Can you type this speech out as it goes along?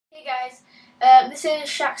This is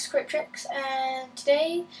Shaq's Quick Tricks, and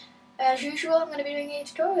today, as usual, I'm going to be doing a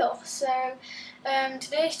tutorial. So,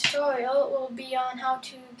 today's tutorial will be on how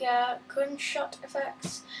to get gunshot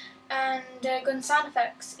effects and gun sound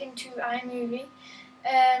effects into iMovie.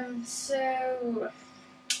 So,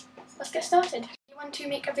 let's get started. You want to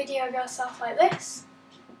make a video of yourself like this,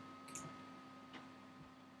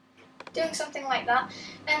 doing something like that,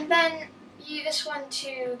 and then you just want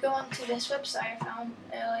to go onto this website I found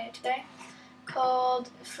earlier today called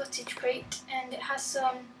Footage Crate, and it has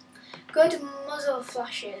some good muzzle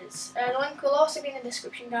flashes. The link will also be in the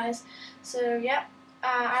description, guys. So yeah,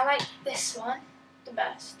 I like this one the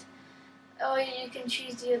best, or you can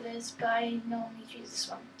choose the others, but I normally choose this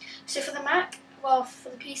one. So for the Mac, well, for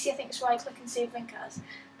the PC I think it's right click and save link as,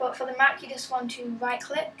 but for the Mac you just want to right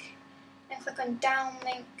click and click on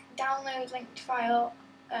download linked file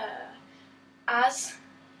as,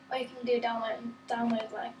 or you can do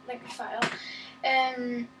download linked file,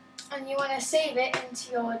 and you want to save it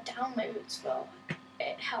into your downloads. Well,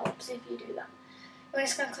 it helps if you do that. We're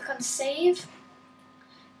just going to click on save,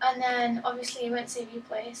 and then obviously it won't save your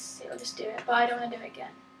place, it'll just do it, but I don't want to do it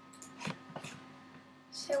again.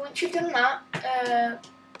 So once you've done that,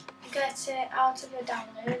 get it out of your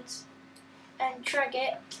downloads and drag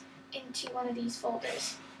it into one of these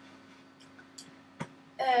folders.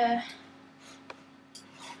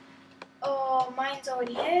 Mine's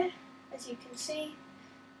already here, as you can see.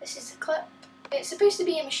 This is a clip. It's supposed to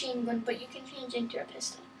be a machine gun, but you can change into a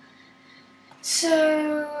pistol.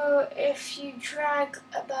 So if you drag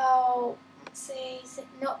about, let's say,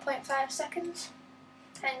 0.5 seconds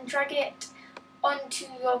and drag it onto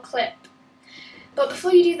your clip. But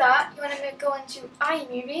before you do that, you want to go into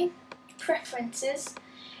iMovie, Preferences,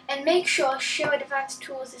 and make sure Show Advanced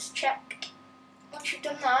Tools is checked. Once you've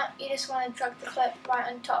done that, you just want to drag the clip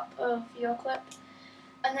right on top of your clip,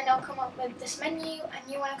 and then it'll come up with this menu,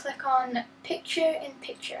 and you want to click on Picture in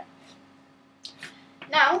Picture.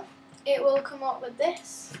 Now, it will come up with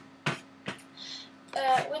this.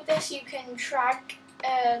 With this you can drag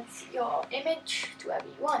your image to wherever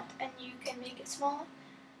you want, and you can make it smaller.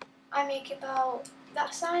 I make it about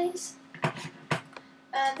that size.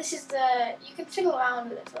 This is you can fiddle around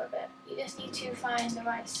with it for a bit. You just need to find the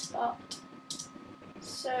right spot.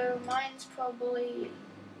 So mine's probably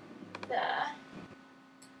there.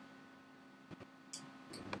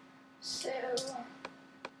 So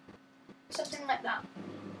something like that.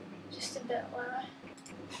 Just a bit lower.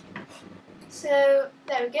 So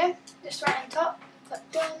there we go. Just right on top.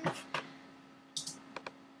 Click done.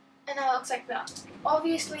 And now it looks like that.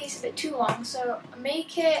 Obviously it's a bit too long, so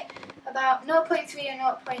make it about 0.3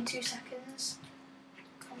 or 0.2 seconds.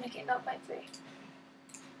 I'll make it 0.3.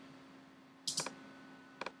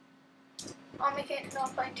 I'll make it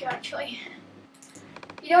 0.2 actually.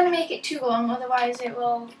 You don't want to make it too long, otherwise it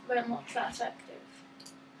won't look that effective.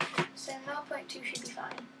 So 0.2 should be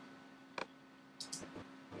fine.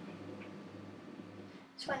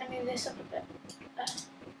 Just want to move this up a bit.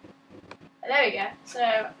 There we go.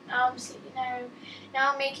 So now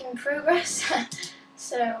I'm making progress.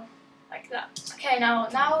 So like that. Okay, now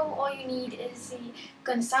all you need is the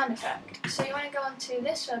gun sound effect. So you want to go onto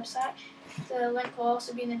this website. The link will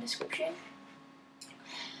also be in the description.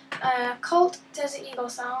 Colt Desert Eagle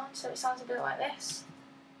sound, so it sounds a bit like this.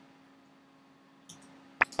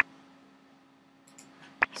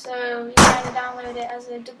 So you can either download it as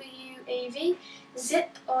a WAV,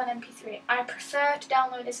 zip, or an MP3. I prefer to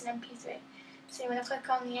download as an MP3. So you want to click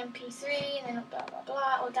on the MP3 and then blah blah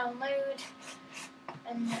blah, or download,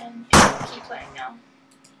 and then it will keep playing now.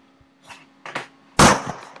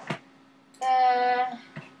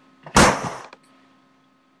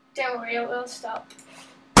 Don't worry, it will stop.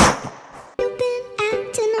 You've been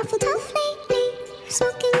acting awful tough lately,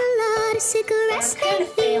 smoking a lot of cigarettes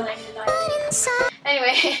lately, but inside.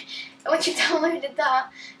 Anyway, once you've downloaded that,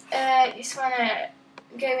 you just want to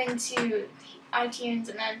go into iTunes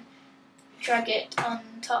and then drag it on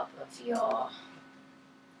top of your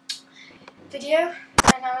video,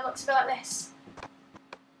 and now it looks a bit like this.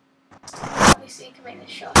 Obviously you can make this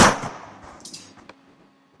short.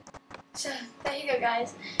 So there you go,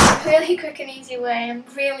 guys. Really quick and easy way. I'm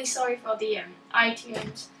really sorry for the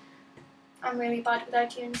iTunes. I'm really bad with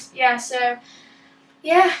iTunes. Yeah, so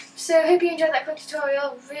hope you enjoyed that quick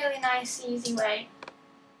tutorial. Really nice, easy way.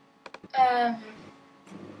 I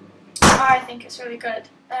think it's really good.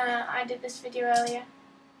 I did this video earlier.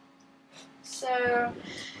 So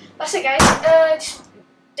that's it, guys. Just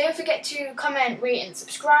don't forget to comment, rate, and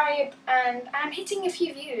subscribe. And I'm hitting a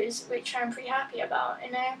few views, which I'm pretty happy about.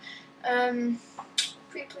 You know,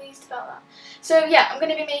 pretty pleased about that. So yeah, I'm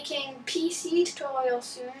going to be making PC tutorials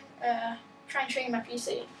soon. try and show you my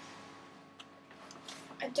PC.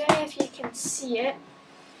 I don't know if you can see it.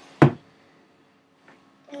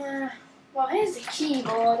 Well, here's the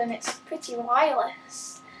keyboard, and it's pretty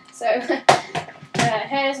wireless. So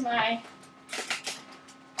here's my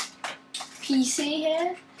PC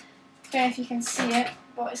here. I don't know if you can see it,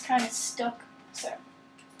 but it's kind of stuck. So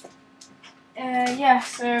yeah,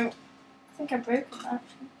 so I think I've broken that.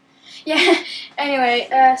 Yeah.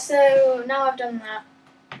 Anyway, so now I've done that.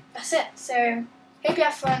 That's it. So hope you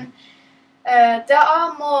have fun. There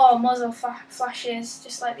are more muzzle flashes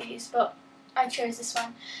just like these, but I chose this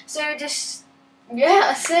one. So just, yeah,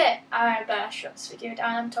 that's it. I better shut this video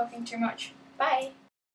down. I'm talking too much. Bye.